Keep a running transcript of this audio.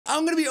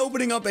I'm going to be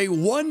opening up a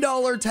 $1,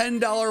 $10,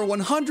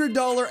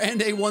 $100,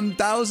 and a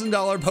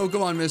 $1,000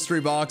 Pokemon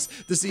mystery box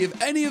to see if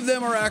any of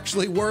them are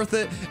actually worth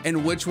it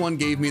and which one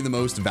gave me the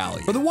most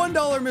value. For the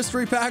 $1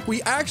 mystery pack,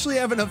 we actually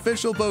have an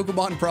official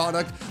Pokemon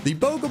product, the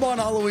Pokemon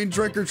Halloween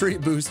Trick or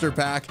Treat Booster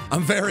Pack.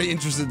 I'm very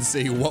interested to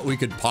see what we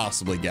could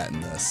possibly get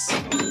in this.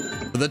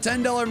 For the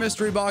 $10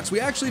 mystery box, we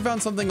actually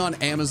found something on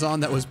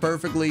Amazon that was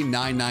perfectly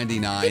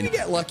 $9.99. If you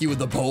get lucky with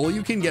the poll,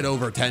 you can get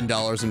over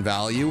 $10 in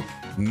value.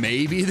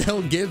 Maybe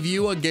they'll give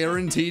you a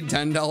guaranteed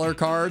 $10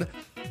 card.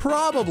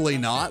 Probably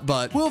not,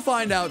 but we'll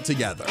find out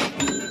together.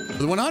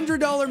 For the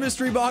 $100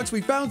 mystery box,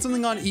 we found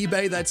something on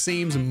eBay that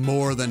seems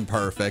more than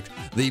perfect.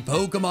 The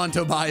Pokemon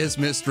Tobias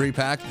mystery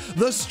pack,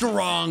 the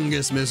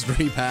strongest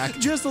mystery pack.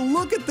 Just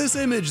look at this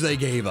image they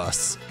gave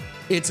us.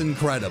 It's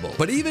incredible.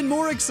 But even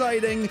more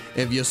exciting,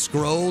 if you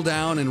scroll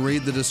down and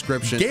read the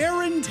description,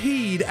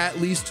 guaranteed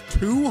at least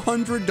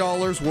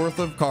 $200 worth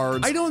of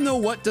cards. I don't know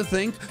what to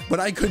think,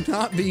 but I could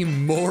not be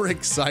more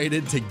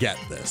excited to get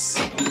this.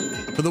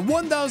 For the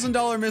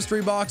 $1,000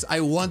 mystery box, I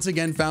once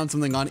again found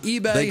something on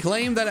eBay. They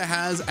claim that it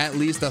has at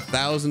least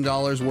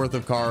 $1,000 worth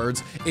of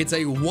cards. It's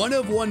a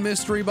one-of-one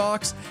mystery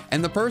box,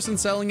 and the person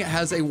selling it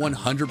has a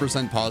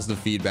 100% positive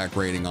feedback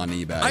rating on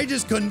eBay. I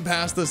just couldn't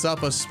pass this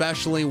up,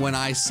 especially when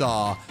I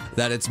saw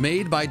that it's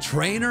made by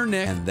Trainer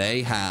Nick, and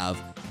they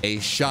have a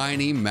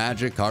shiny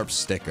Magikarp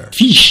sticker.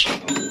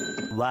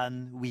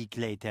 1 week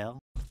later.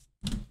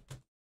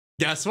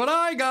 Guess what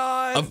I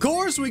got? Of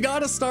course, we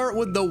gotta start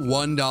with the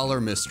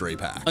 $1 mystery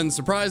pack.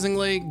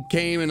 Unsurprisingly,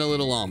 came in a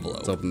little envelope.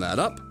 Let's open that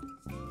up.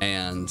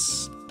 And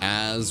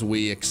as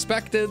we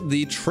expected,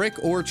 the Trick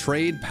or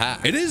Trade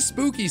pack. It is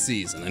spooky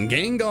season, and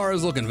Gengar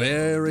is looking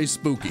very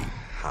spooky.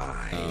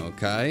 Hi.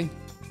 Okay.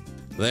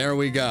 There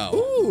we go.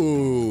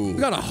 Ooh, we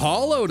got a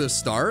holo to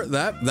start.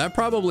 That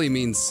probably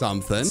means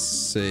something. Let's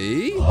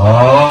see.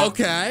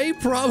 Okay,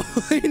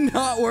 probably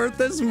not worth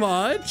as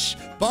much,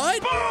 but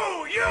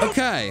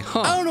okay.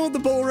 I don't know what the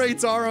pull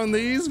rates are on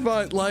these,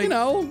 but like, you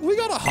know, we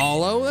got a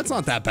holo. That's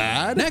not that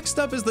bad. Next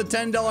up is the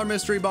 $10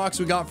 mystery box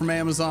we got from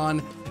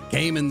Amazon.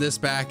 Came in this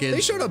package.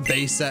 They showed a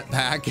base set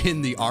pack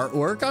in the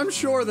artwork. I'm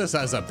sure this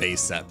has a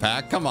base set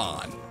pack. Come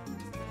on.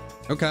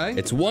 Okay,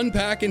 it's one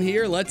pack in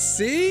here. Let's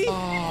see.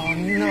 Oh,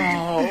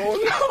 no.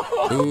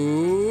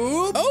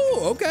 Ooh.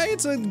 Oh, okay.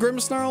 It's a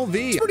Grimmsnarl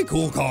V. It's a pretty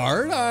cool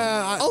card.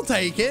 I'll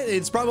take it.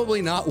 It's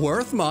probably not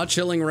worth much.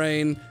 Chilling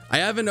Rain. I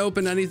haven't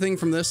opened anything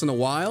from this in a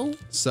while,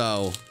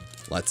 so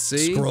let's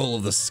see. Scroll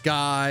of the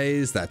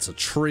Skies. That's a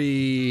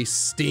tree.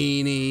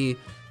 Steenie.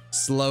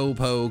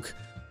 Slowpoke.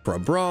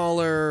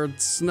 Brawler.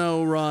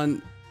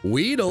 Snorunt.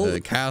 Weedle. The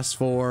cast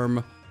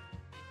form.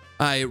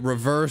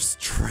 Reverse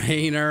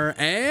Trainer,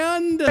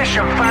 and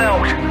Mission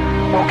failed.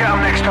 We'll get them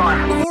next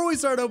time. Before we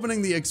start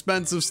opening the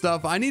expensive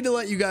stuff, I need to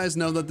let you guys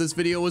know that this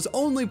video was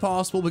only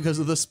possible because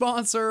of the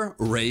sponsor,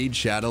 Raid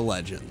Shadow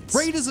Legends.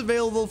 Raid is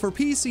available for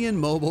PC and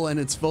mobile, and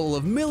it's full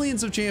of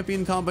millions of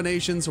champion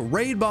combinations,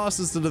 raid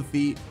bosses to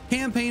defeat,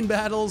 campaign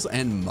battles,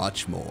 and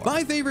much more.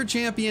 My favorite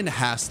champion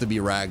has to be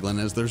Raglan,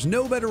 as there's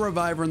no better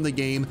reviver in the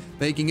game,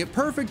 making it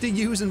perfect to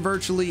use in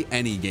virtually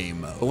any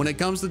game mode. But when it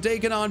comes to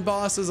taking on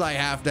bosses, I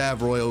have to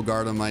have Royal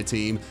Guard on my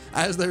team,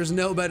 as there's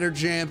no better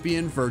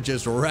champion for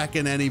just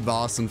wrecking any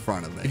boss in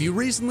front of me. If you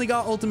recently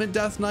got Ultimate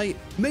Death Knight,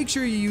 make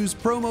sure you use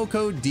promo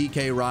code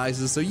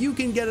DKRises so you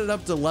can get it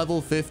up to level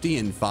 50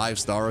 in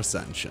 5-star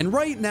Ascension. And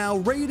right now,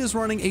 Raid is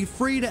running a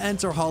free to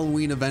enter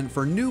Halloween event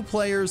for new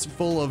players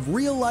full of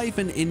real life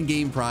and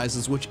in-game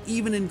prizes, which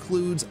even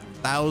includes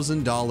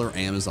 $1,000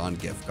 Amazon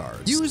gift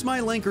cards. Use my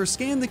link or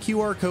scan the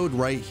QR code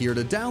right here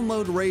to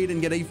download Raid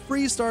and get a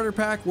free starter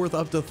pack worth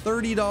up to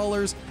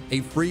 $30, a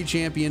free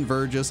champion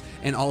Vergus,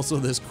 and also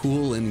this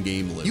cool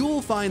in-game loot. You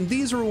will find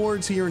these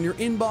rewards here in your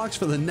inbox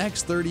for the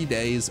next 30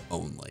 days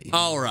only.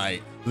 All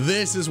right.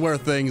 This is where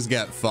things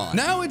get fun.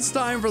 Now it's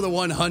time for the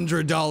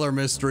 $100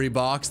 mystery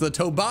box, the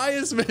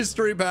Tobias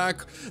mystery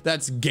pack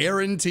that's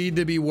guaranteed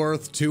to be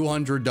worth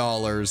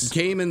 $200.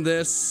 Came in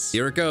this.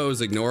 Here it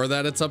goes. Ignore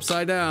that it's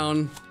upside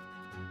down.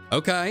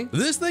 Okay,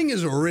 this thing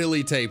is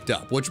really taped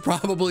up, which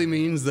probably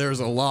means there's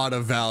a lot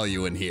of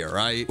value in here,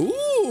 right?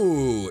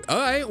 Ooh, all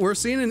right, we're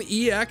seeing an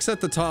EX at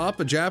the top,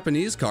 a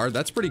Japanese card.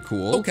 That's pretty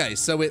cool. Okay,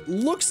 so it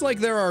looks like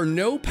there are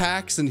no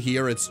packs in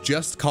here. It's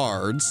just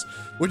cards,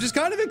 which is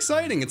kind of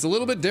exciting. It's a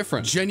little bit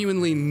different.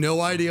 Genuinely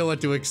no idea what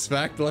to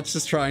expect. Let's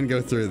just try and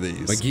go through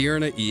these.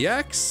 Bagheera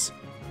EX.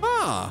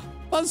 Ah,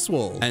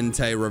 Buzzwole.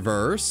 Entei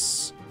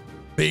reverse.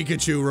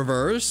 Pikachu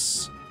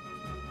reverse.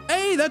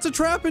 Hey, that's a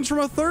Trapinch from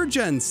a 3rd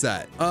gen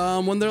set.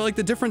 When they're like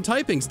the different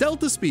typings,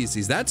 Delta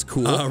species, that's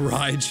cool.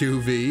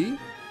 Raichu V,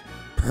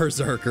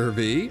 Berserker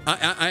V.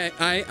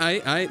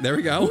 There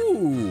we go.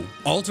 Ooh,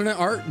 alternate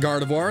art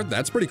Gardevoir,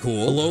 that's pretty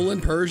cool.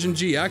 Alolan Persian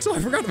GX. Oh, I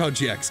forgot about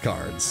GX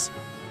cards.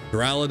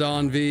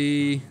 Duraludon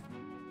V,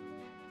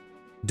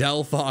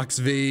 Delphox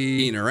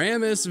V,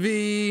 Ignoramus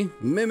V,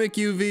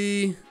 Mimikyu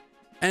V,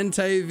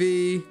 Entei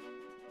V.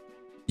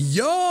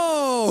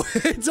 Yo,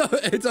 it's a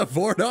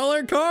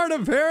 $4 card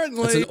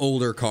apparently. It's an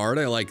older card.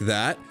 I like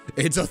that.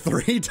 It's a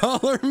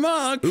 $3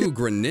 muck. Ooh,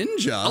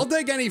 Greninja. I'll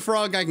take any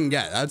frog I can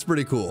get. That's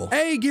pretty cool.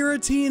 Hey,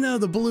 Giratina,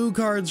 the blue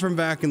cards from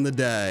back in the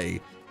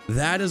day.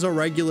 That is a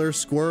regular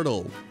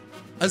Squirtle.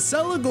 A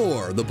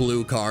Celigore, the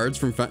blue cards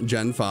from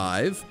Gen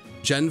 5.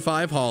 Gen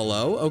 5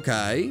 Holo,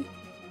 okay.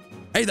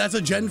 Hey, that's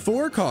a Gen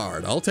 4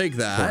 card. I'll take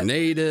that.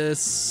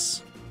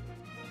 Tornadus,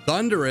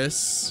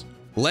 Thundurus,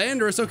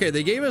 Landorus. Okay,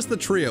 they gave us the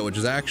trio, which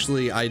is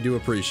actually, I do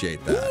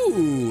appreciate that.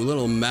 Ooh,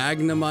 little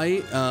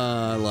Magnemite,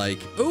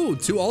 ooh,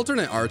 2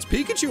 alternate arts.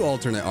 Pikachu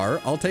alternate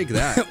art, I'll take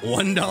that.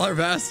 $1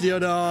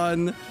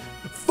 Bastiodon,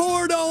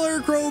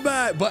 $4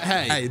 Crobat. But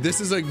hey,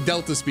 this is a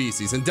Delta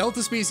Species, and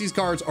Delta Species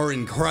cards are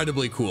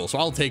incredibly cool, so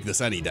I'll take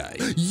this any day.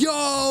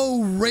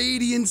 Yo,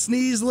 Radiant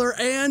Sneasler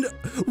and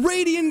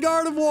Radiant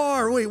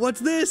Gardevoir. Wait,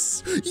 what's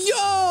this?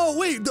 Yo,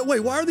 wait,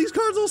 why are these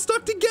cards all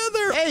stuck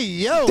together? Hey,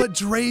 yo. The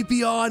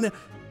Drapion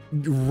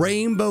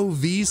Rainbow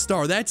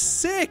V-Star. That's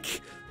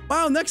sick.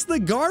 Wow, next to the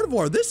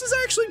Gardevoir. This is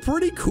actually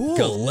pretty cool.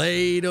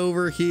 Gallade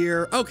over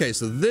here. Okay,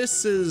 so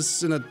this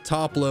is in a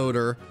top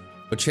loader.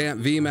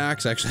 Machamp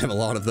VMAX. I actually have a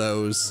lot of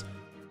those.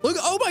 Look,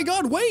 oh my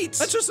God, wait.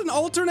 That's just an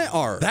alternate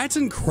art. That's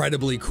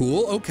incredibly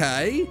cool.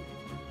 Okay.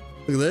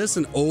 Look at this,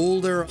 an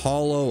older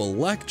Holo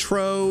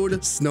Electrode,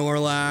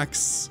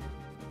 Snorlax,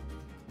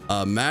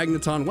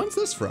 Magneton. When's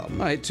this from?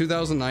 All right,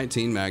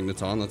 2019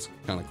 Magneton. That's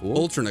kind of cool.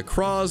 Ultra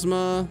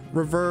Necrozma,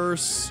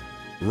 reverse,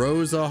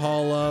 Rosa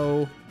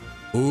Holo.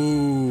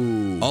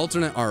 Ooh,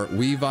 alternate art.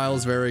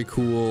 Weavile's very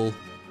cool.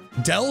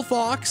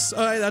 Delphox.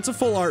 All right, that's a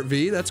full art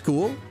V. That's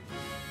cool.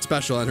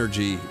 Special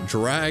energy.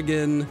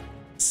 Dragon.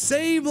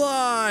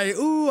 Sableye.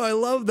 Ooh, I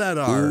love that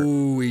art.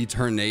 Ooh,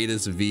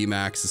 Eternatus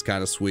VMAX is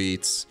kind of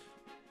sweet.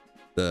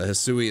 The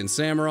Hisuian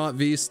Samurott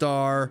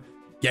V-Star.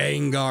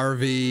 Gengar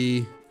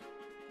V.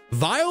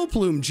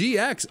 Vileplume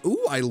GX.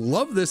 Ooh, I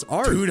love this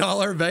art. $2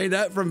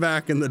 Baynet from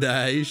back in the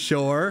day,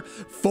 sure.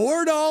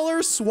 $4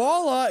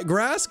 Swalot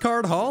Grass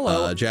Card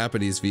Holo.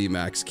 Japanese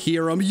VMAX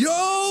Kyurem.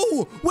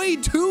 Yo!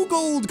 Wait, 2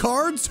 gold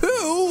cards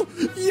too?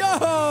 Yo!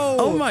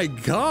 Oh my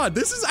God,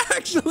 this is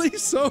actually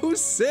so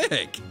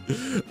sick.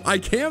 I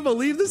can't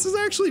believe this is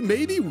actually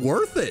maybe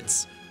worth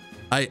it.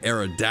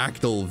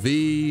 Aerodactyl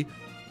V,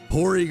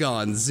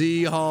 Porygon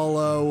Z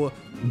Holo,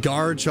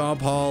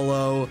 Garchomp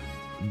Holo,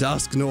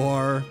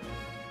 Dusknoir,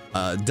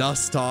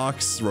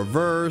 Dustox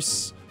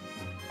reverse,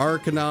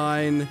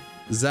 Arcanine,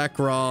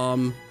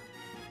 Zekrom,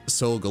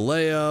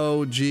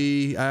 Solgaleo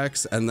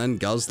GX, and then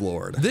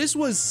Guzzlord. This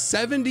was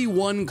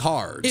 71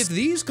 cards. If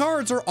these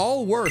cards are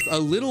all worth a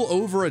little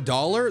over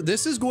 $1,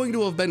 this is going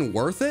to have been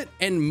worth it.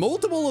 And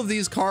multiple of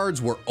these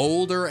cards were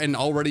older and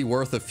already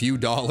worth a few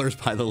dollars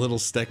by the little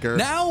sticker.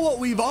 Now what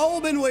we've all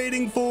been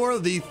waiting for,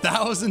 the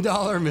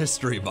 $1,000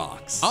 mystery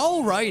box.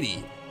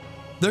 Alrighty.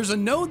 There's a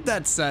note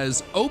that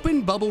says,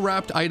 open bubble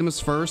wrapped items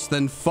first,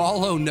 then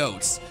follow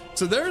notes.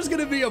 So there's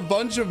gonna be a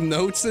bunch of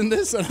notes in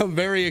this, and I'm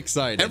very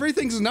excited.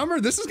 Everything's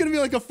numbered. This is gonna be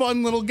like a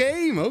fun little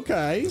game.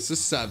 Okay. This is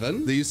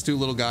 7. These 2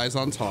 little guys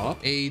on top.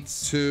 8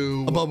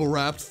 to a bubble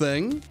wrapped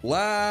thing.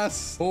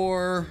 Last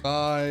 4,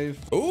 5.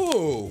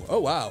 Ooh. Oh,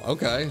 wow.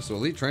 Okay. So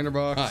Elite Trainer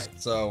box. All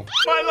right. So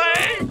My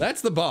leg!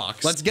 that's the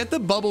box. Let's get the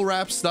bubble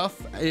wrap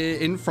stuff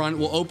in front.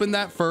 We'll open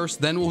that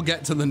first, then we'll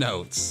get to the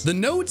notes. The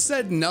note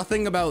said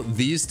nothing about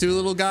these 2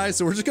 little guys,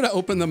 so we're just gonna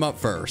open them up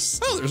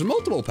first. Oh, there's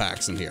multiple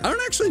packs in here. I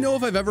don't actually know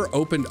if I've ever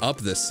opened up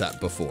this set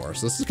before,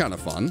 so this is kind of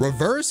fun.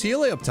 Reverse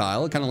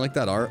Helioptile, kind of like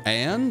that art,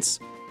 and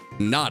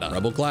nada.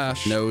 Rebel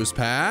Clash, Nose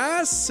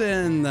Pass,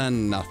 and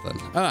then nothing.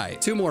 All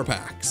right, 2 more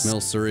packs.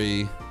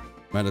 Milcery,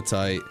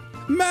 Meditite,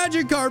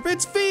 Magikarp,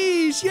 it's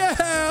Fish!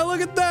 Yeah,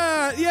 look at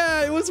that!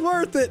 Yeah, it was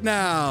worth it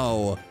now.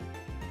 All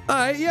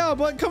right, yeah,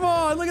 but come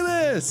on, look at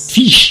this.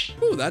 Fish.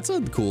 Ooh, that's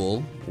a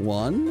cool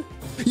one.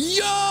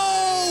 Yo!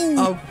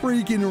 A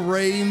freaking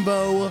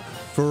rainbow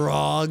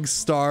frog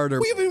starter.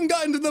 We haven't even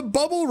gotten to the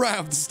bubble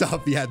wrapped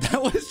stuff yet.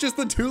 That was just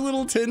the 2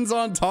 little tins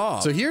on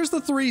top. So here's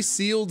the 3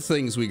 sealed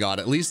things we got,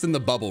 at least in the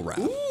bubble wrap.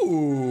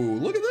 Ooh,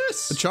 look at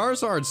this. The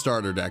Charizard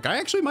starter deck. I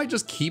actually might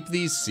just keep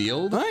these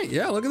sealed. All right,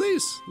 yeah, look at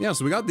these. Yeah,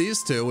 so we got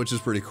these 2, which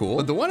is pretty cool.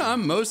 But the one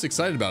I'm most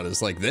excited about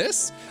is like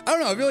this. I don't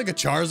know, I feel like a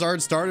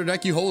Charizard starter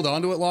deck, you hold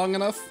onto it long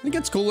enough, it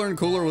gets cooler and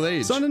cooler with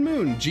age. Sun and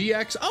Moon,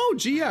 GX. Oh,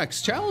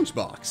 GX challenge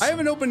box. I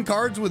haven't opened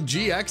cards with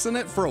GX in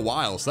it for a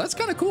while, so that's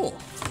kind of cool.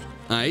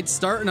 All right,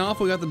 starting off,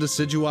 we got the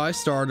Decidueye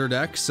starter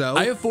deck. So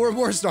I have 4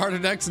 more starter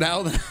decks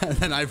now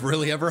than I've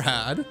really ever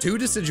had. 2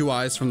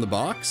 Decidueyes from the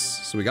box,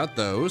 so we got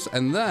those.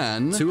 And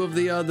then 2 of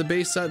the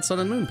base set Sun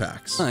and Moon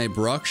packs. All right,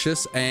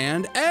 Bruxish,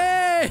 and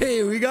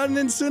hey, we got an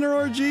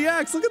Incineroar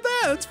GX. Look at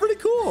that, that's pretty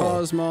cool.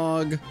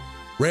 Cosmog.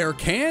 Rare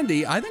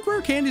Candy. I think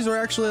rare candies are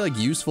actually like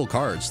useful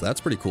cards. So that's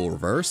pretty cool.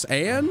 Reverse,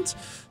 and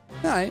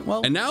all right,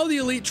 well, and now the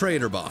Elite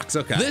Trader box.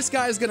 Okay, this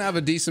guy's gonna have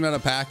a decent amount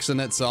of packs in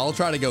it, so I'll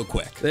try to go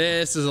quick.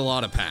 This is a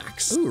lot of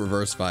packs. Ooh,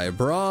 reverse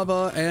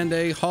Vibrava and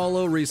a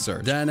Holo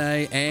Research.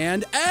 Dene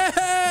and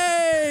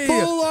hey!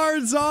 Full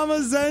Art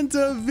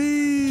Zamazenta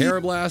V.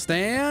 Carablast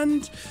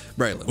and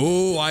Braylon.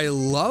 Ooh, I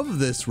love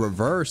this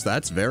reverse.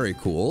 That's very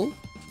cool.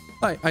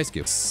 Hi, Ice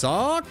Cube.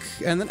 Sock,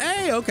 and then,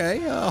 hey, okay,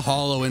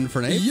 Hollow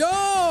Infernape.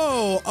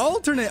 Yo,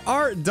 alternate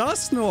art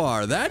Dusk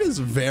Noir. That is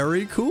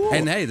very cool.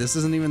 And hey, this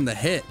isn't even the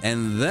hit.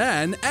 And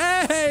then,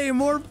 hey,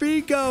 more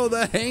Pico,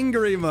 the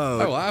Hangry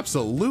mode. I will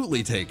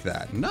absolutely take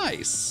that.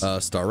 Nice.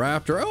 Star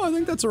Raptor. Oh, I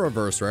think that's a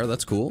reverse rare.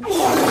 That's cool.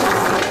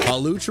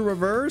 Palucha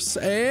reverse,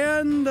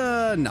 and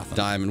nothing.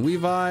 Diamond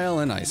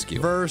Weavile and Ice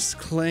Cube. Reverse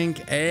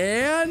Clink,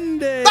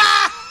 and...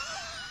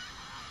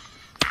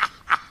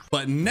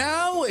 But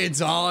now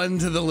it's on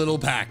to the little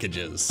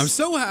packages. I'm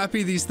so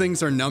happy these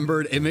things are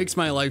numbered. It makes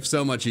my life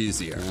so much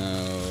easier.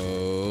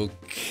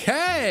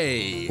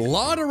 Okay. A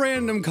lot of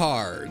random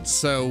cards.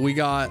 So we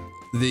got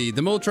the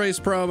Moltres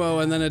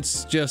promo, and then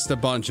it's just a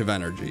bunch of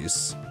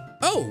energies.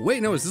 Oh,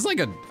 wait, no, is this like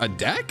a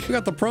deck? We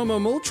got the promo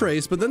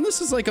Moltres, but then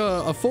this is like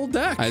a full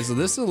deck. All right, so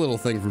this is a little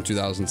thing from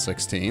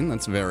 2016.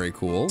 That's very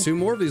cool. 2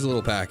 more of these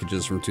little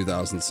packages from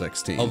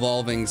 2016.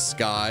 Evolving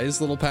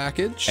Skies little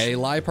package. A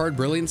Liepard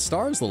Brilliant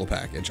Stars little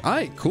package. All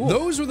right, cool.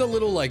 Those were the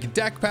little like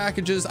deck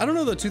packages. I don't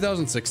know the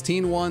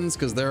 2016 ones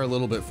because they're a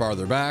little bit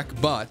farther back,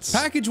 but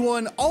package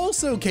 1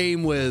 also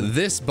came with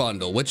this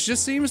bundle, which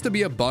just seems to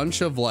be a bunch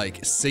of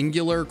like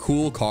singular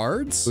cool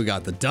cards. We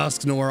got the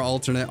Dusk Noir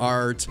alternate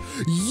art.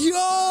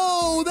 Yo!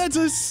 Oh, that's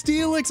a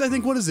Steelix. I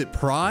think, what is it,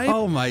 Prime?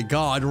 Oh my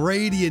God,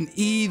 Radiant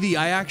Eevee.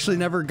 I actually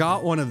never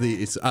got one of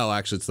these. Oh,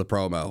 actually, it's the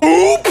promo.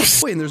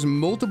 Oops. Wait, and there's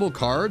multiple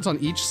cards on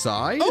each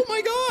side? Oh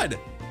my God.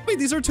 Wait,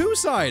 these are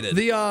 2-sided.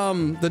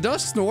 The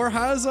Dusk Noir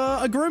has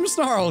a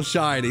Grimmsnarl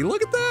shiny.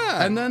 Look at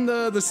that. And then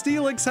the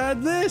Steelix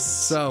had this.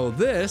 So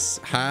this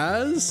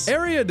has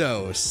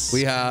Ariados.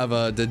 We have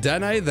a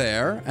Dedenne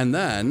there, and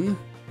then...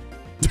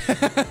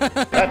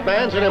 That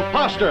man's an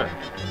imposter.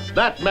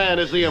 That man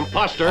is the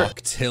imposter.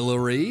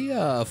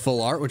 Octillery,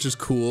 full art, which is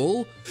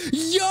cool.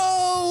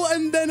 Yo,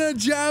 and then a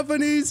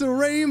Japanese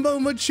Rainbow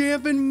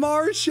Machamp and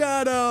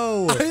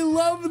Marshadow. I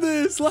love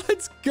this.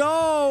 Let's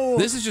go.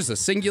 This is just a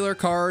singular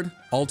card.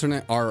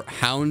 Alternate art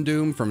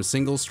Houndoom from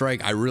Single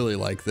Strike. I really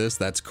like this.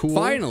 That's cool.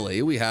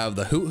 Finally, we have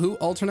the Hoot Hoot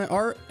alternate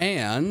art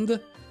and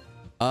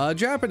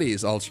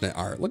Japanese alternate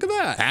art. Look at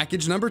that.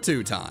 Package number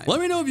 2 time. Let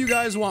me know if you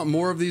guys want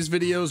more of these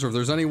videos or if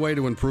there's any way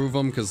to improve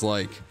them, because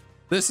like,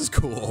 this is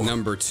cool.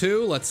 Number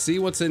 2, let's see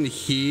what's in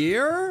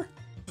here.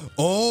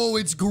 Oh,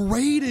 it's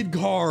graded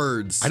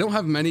cards. I don't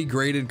have many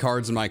graded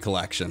cards in my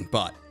collection,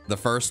 but the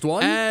first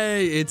one,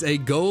 hey, it's a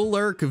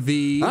Golurk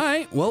V. All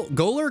right, well,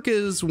 Golurk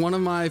is one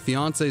of my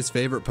fiance's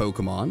favorite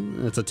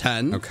Pokemon. It's a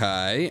 10.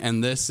 Okay,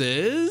 and this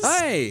is,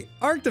 hey,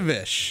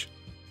 Arctovish.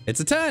 It's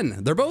a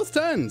 10. They're both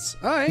 10s.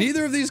 All right.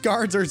 Neither of these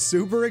cards are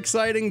super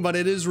exciting, but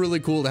it is really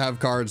cool to have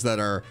cards that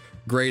are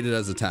graded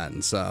as a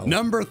 10. So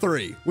number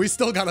 3, we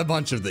still got a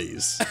bunch of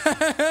these.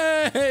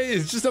 Hey,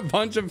 it's just a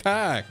bunch of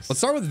packs. Let's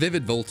start with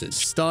Vivid Voltage.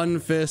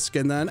 Stunfisk,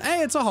 and then,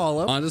 hey, it's a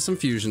holo. Onto some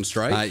Fusion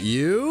Strike.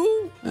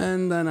 You,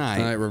 and then I.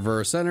 All right,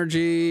 Reverse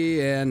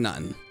Energy, and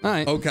none. All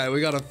right. Okay,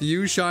 we got a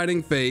few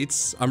Shining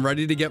Fates. I'm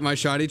ready to get my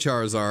shiny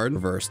Charizard.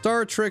 Reverse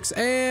Dartrix,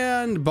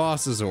 and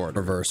Boss's Order.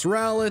 Reverse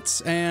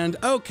Rowlets, and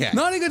okay.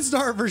 Not a good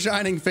start for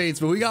Shining Fates,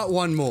 but we got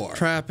one more.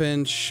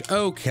 Trapinch,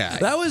 okay.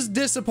 That was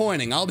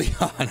disappointing, I'll be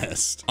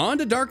honest. On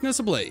to Darkness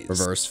Ablaze.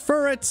 Reverse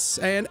Furrets,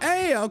 and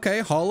hey, okay,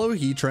 Holo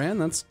Heatran.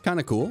 That's kind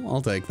of cool.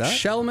 I'll take that.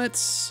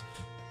 Shelmets,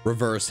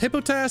 Reverse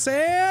Hippotas,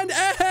 and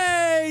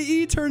hey,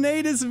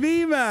 Eternatus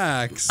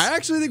VMAX. I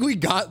actually think we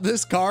got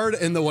this card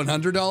in the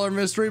 $100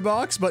 mystery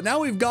box, but now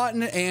we've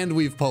gotten it and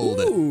we've pulled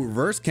it.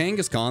 Reverse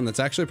Kangaskhan. That's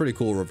actually pretty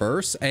cool.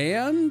 Reverse,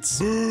 and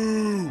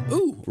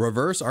ooh,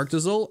 Reverse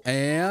Arctozolt,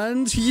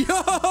 and yo,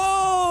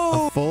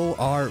 a full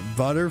art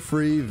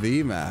Butterfree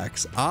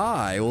VMAX.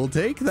 I will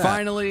take that.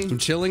 Finally, some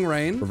Chilling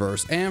Rain.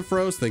 Reverse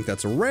Ampharos. Think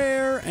that's a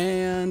rare,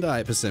 and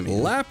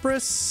Passimian.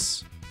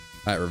 Lapras.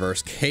 All right,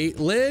 Reverse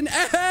Caitlyn.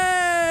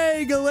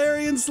 Hey,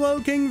 Galarian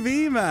Slowking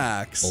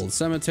VMAX. Old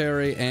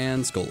Cemetery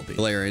and Scolipede.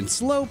 Galarian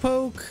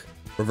Slowpoke.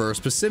 Reverse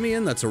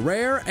Passimian, that's a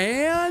rare.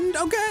 And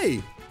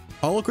okay,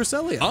 Holo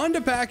Cresselia. On to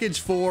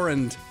package 4,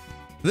 and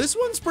this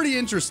one's pretty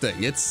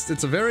interesting.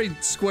 It's a very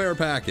square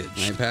package.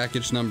 All right,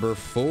 package number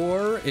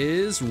 4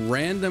 is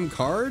random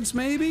cards,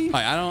 maybe? All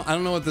right, I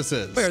don't know what this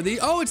is. Where the,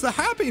 oh, it's the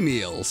Happy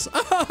Meals.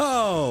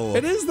 Oh,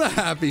 it is the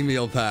Happy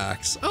Meal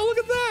packs. Oh, look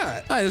at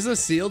that. All right, this is a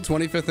sealed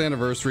 25th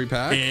anniversary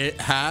pack. It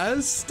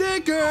has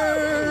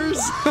stickers.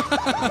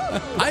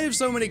 I have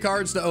so many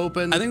cards to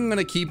open. I think I'm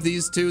gonna keep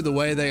these 2 the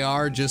way they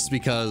are just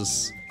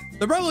because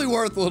they're probably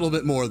worth a little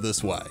bit more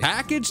this way.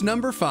 Package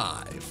number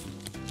 5.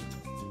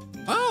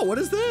 Oh, what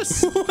is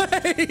this?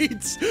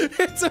 Wait,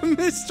 it's a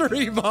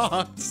mystery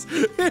box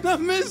in a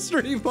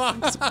mystery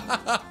box.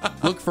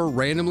 Look for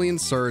randomly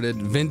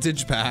inserted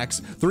vintage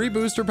packs, 3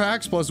 booster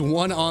packs plus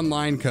 1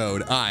 online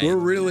code. We're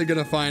really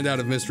gonna find out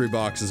if mystery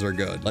boxes are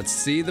good. Let's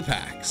see the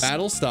packs.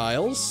 Battle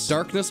Styles,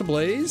 Darkness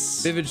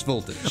Ablaze, Vivid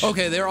Voltage.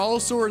 Okay, they're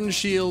all Sword and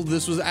Shield.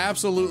 This was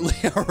absolutely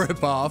a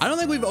ripoff. I don't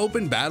think we've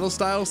opened Battle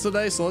Styles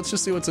today, so let's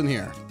just see what's in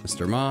here.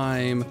 Mr.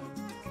 Mime,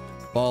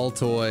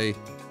 Baltoy,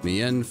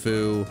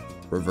 Mienfoo,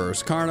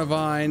 Reverse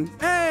Carnivine.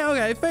 Hey,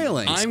 okay,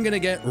 failing. I'm gonna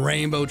get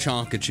Rainbow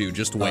Chonkachu.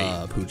 Just wait.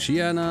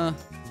 Poochyena,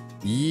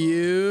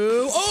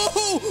 You.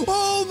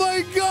 Oh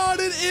my God,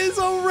 it is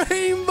a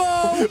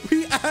rainbow.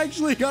 We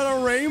actually got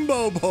a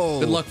rainbow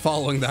pull. Good luck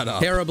following that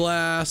up.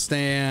 Carablast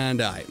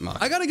and I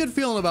got a good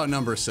feeling about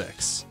number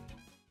 6.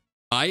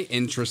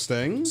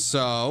 Interesting.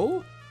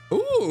 So,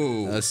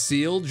 ooh, a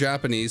sealed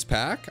Japanese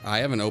pack. I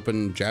haven't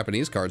opened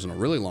Japanese cards in a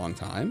really long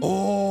time.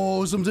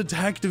 Oh, some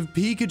Detective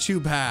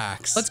Pikachu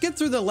packs. Let's get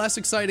through the less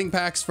exciting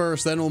packs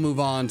first, then we'll move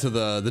on to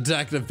the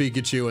Detective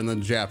Pikachu and the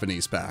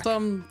Japanese pack.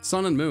 Some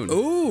Sun and Moon.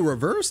 Ooh,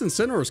 Reverse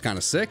Incineroar is kind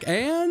of sick.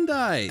 And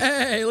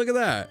hey, look at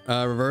that.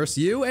 Reverse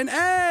U and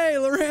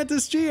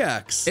Lurantis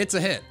GX. It's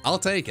a hit. I'll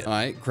take it. All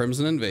right,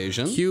 Crimson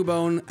Invasion.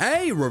 Cubone.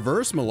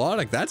 Reverse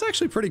Melodic. That's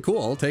actually pretty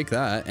cool. I'll take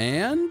that.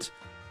 And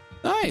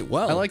all right,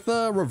 well, I like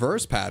the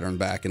reverse pattern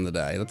back in the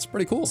day. That's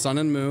pretty cool. Sun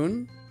and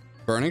Moon,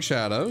 Burning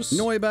Shadows,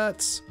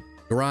 Noibets,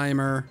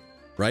 Grimer,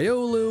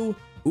 Riolu.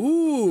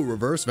 Ooh,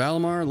 reverse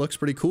Valimar looks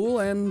pretty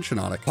cool, and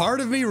Shiinotic. Part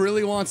of me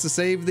really wants to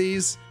save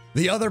these.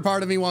 The other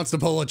part of me wants to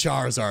pull a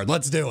Charizard.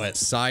 Let's do it.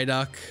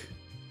 Psyduck,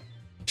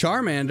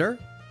 Charmander,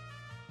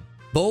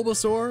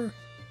 Bulbasaur,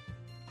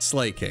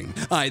 Slaking.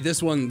 All right,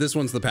 this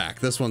one's the pack.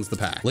 This one's the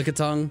pack.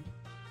 Lickitung,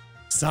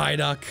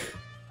 Psyduck,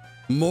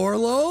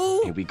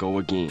 Morlo. Here we go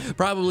again.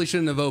 Probably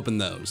shouldn't have opened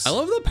those. I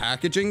love the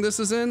packaging this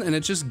is in, and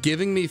it's just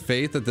giving me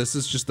faith that this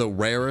is just the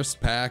rarest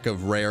pack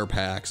of rare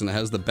packs, and it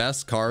has the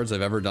best cards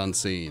I've ever done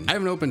seen. I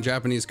haven't opened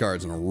Japanese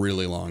cards in a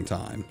really long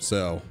time.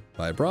 So,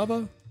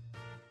 Vibrava,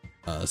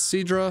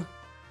 Seadra,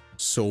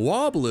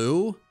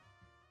 Swablu.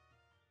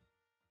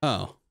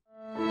 Oh.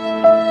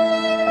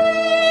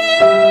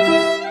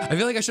 I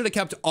feel like I should have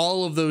kept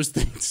all of those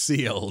things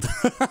sealed.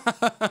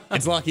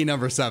 It's lucky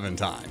number 7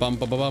 time. Bum,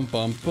 bum, bum,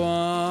 bum,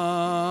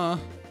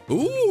 bum.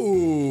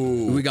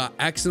 Ooh. We got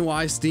X and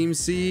Y Steam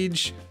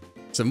Siege,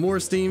 some more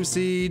Steam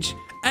Siege,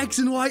 X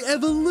and Y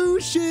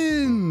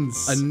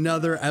Evolutions.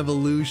 Another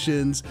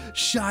Evolutions,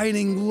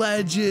 Shining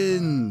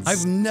Legends.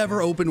 I've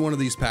never opened one of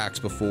these packs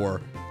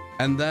before.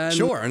 And then,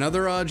 sure,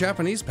 another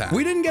Japanese pack.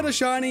 We didn't get a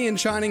shiny in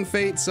Shining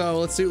Fate, so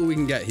let's see what we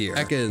can get here.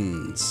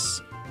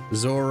 Ekans,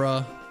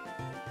 Zora,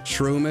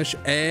 Shroomish,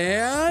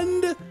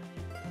 and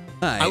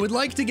I would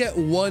like to get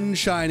one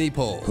shiny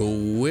pull.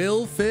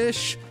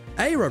 Quillfish,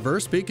 a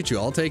reverse Pikachu.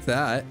 I'll take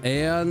that.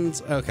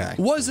 And okay,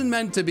 wasn't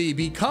meant to be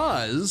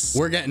because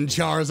we're getting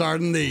Charizard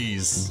in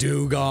these.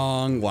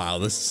 Dugong. Wow,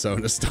 this is so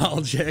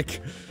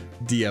nostalgic.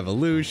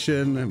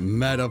 De-Evolution,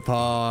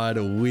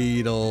 Metapod,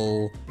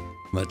 Weedle,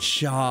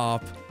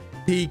 Machop,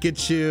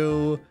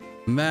 Pikachu,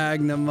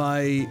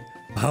 Magnemite,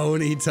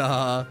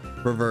 Ponyta,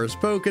 reverse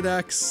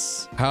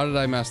Pokedex. How did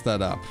I mess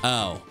that up?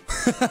 Oh.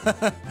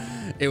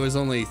 It was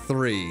only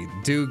 3.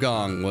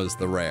 Dugong was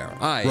the rare.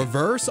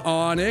 Reverse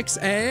Onyx,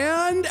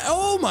 and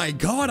oh my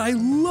God, I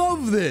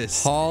love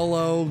this.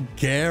 Holo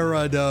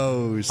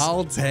Gyarados.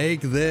 I'll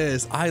take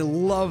this. I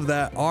love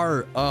that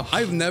art.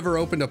 I've never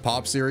opened a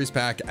Pop Series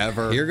pack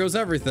ever. Here goes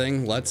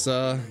everything. Let's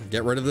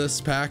get rid of this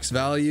pack's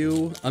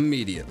value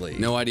immediately.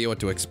 No idea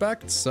what to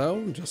expect,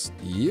 so just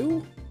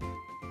you.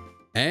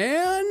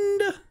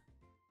 And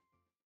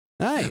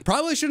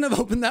probably shouldn't have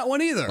opened that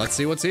one either. Let's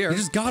see what's here. You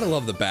just gotta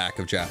love the back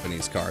of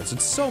Japanese cards.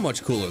 It's so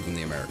much cooler than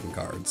the American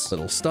cards.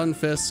 Little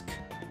Stunfisk,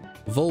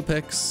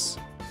 Vulpix.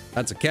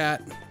 That's a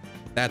cat.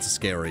 That's a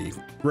scary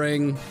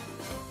ring.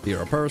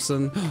 You're a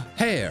person.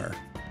 Hair.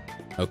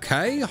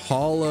 Okay,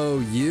 Hollow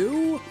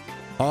U.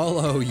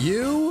 Hollow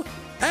U.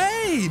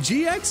 Hey,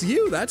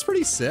 GXU, that's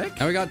pretty sick.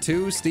 And we got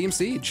 2 Steam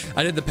Siege.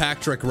 I did the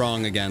pack trick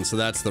wrong again, so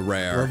that's the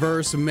rare.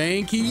 Reverse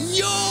Mankey.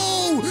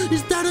 Yo,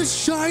 is that a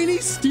shiny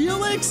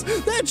Steelix?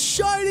 That's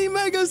shiny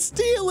Mega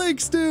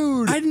Steelix,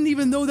 dude. I didn't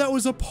even know that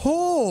was a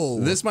pull.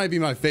 This might be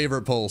my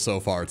favorite pull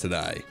so far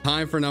today.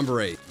 Time for number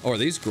 8. Oh, are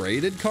these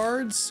graded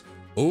cards?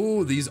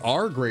 Oh, these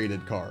are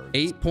graded cards.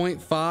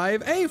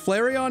 8.5. Hey,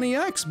 Flareon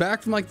EX,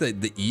 back from like the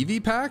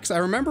Eevee packs. I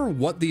remember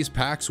what these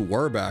packs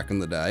were back in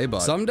the day, but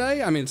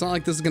someday, I mean, it's not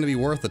like this is going to be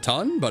worth a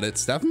ton, but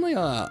it's definitely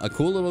a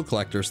cool little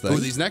collector's thing. Oh,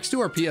 these next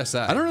 2 are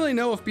PSA. I don't really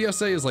know if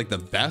PSA is like the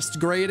best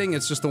grading.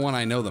 It's just the one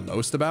I know the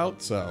most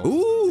about, so.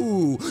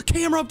 Ooh,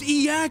 Camerupt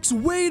EX.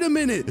 Wait a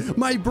minute.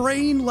 My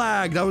brain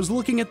lagged. I was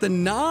looking at the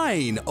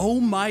 9. Oh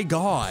my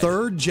God.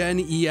 3rd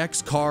gen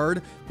EX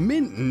card.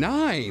 Mint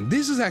 9.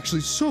 This is actually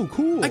so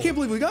cool. I can't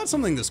believe we got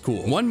something this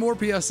cool. One more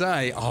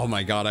PSA. Oh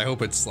my God. I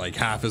hope it's like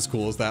half as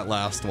cool as that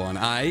last one.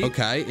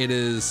 Okay. It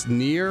is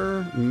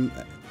near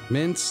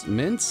Mints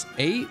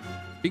 8.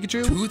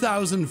 Pikachu.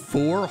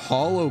 2004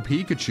 Holo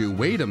Pikachu.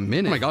 Wait a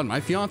minute. Oh my God. My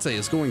fiance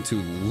is going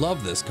to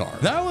love this card.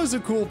 That was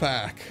a cool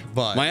pack,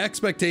 but my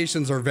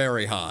expectations are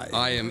very high.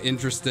 I am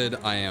interested.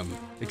 I am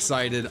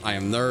excited. I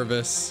am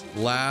nervous.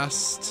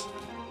 Last.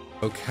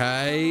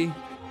 Okay.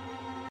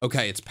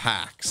 Okay, it's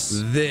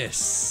packs.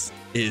 This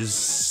is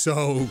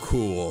so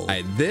cool. All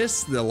right,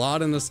 a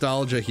lot of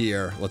nostalgia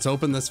here. Let's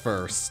open this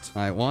first.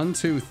 All right, 1,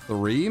 2,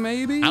 3,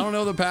 maybe? I don't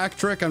know the pack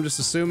trick. I'm just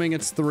assuming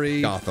it's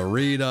 3.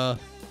 Gothorita,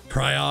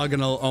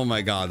 Cryogonal. Oh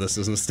my God, this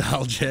is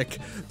nostalgic.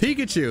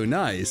 Pikachu,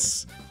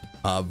 nice.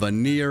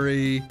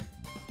 Vaneri,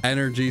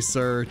 Energy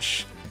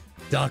Search,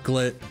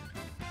 Ducklet,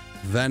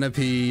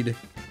 Venipede,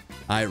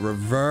 I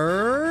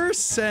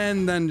reverse,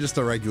 and then just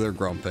a regular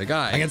Grumpig.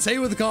 I can say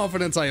with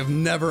confidence I have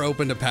never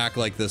opened a pack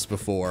like this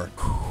before.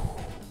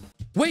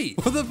 Wait,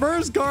 the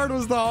first card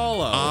was the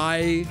holo.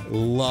 I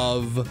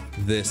love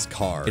this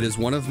card. It is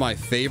one of my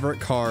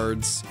favorite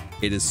cards.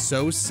 It is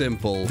so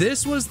simple.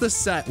 This was the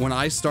set when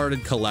I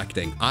started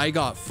collecting. I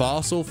got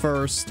Fossil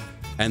first,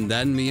 and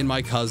then me and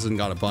my cousin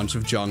got a bunch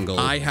of Jungle.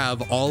 I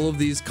have all of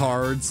these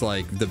cards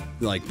like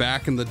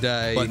back in the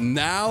day, but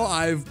now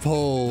I've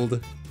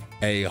pulled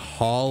a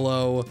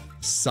holo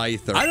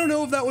Scyther. I don't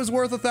know if that was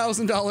worth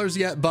 $1,000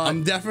 yet, but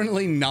I'm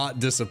definitely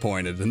not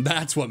disappointed, and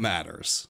that's what matters.